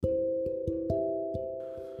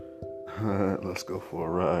Alright, let's go for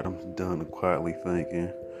a ride. I'm done quietly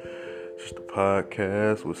thinking. Just a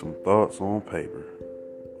podcast with some thoughts on paper.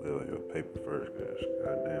 Well, paper first, cause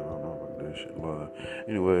goddamn, I don't know if I can do this shit live.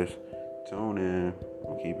 Anyways, tune in.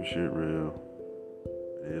 We'll keep it shit real.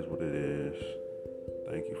 It is what it is.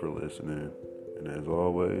 Thank you for listening. And as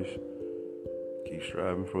always, keep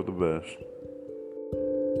striving for the best.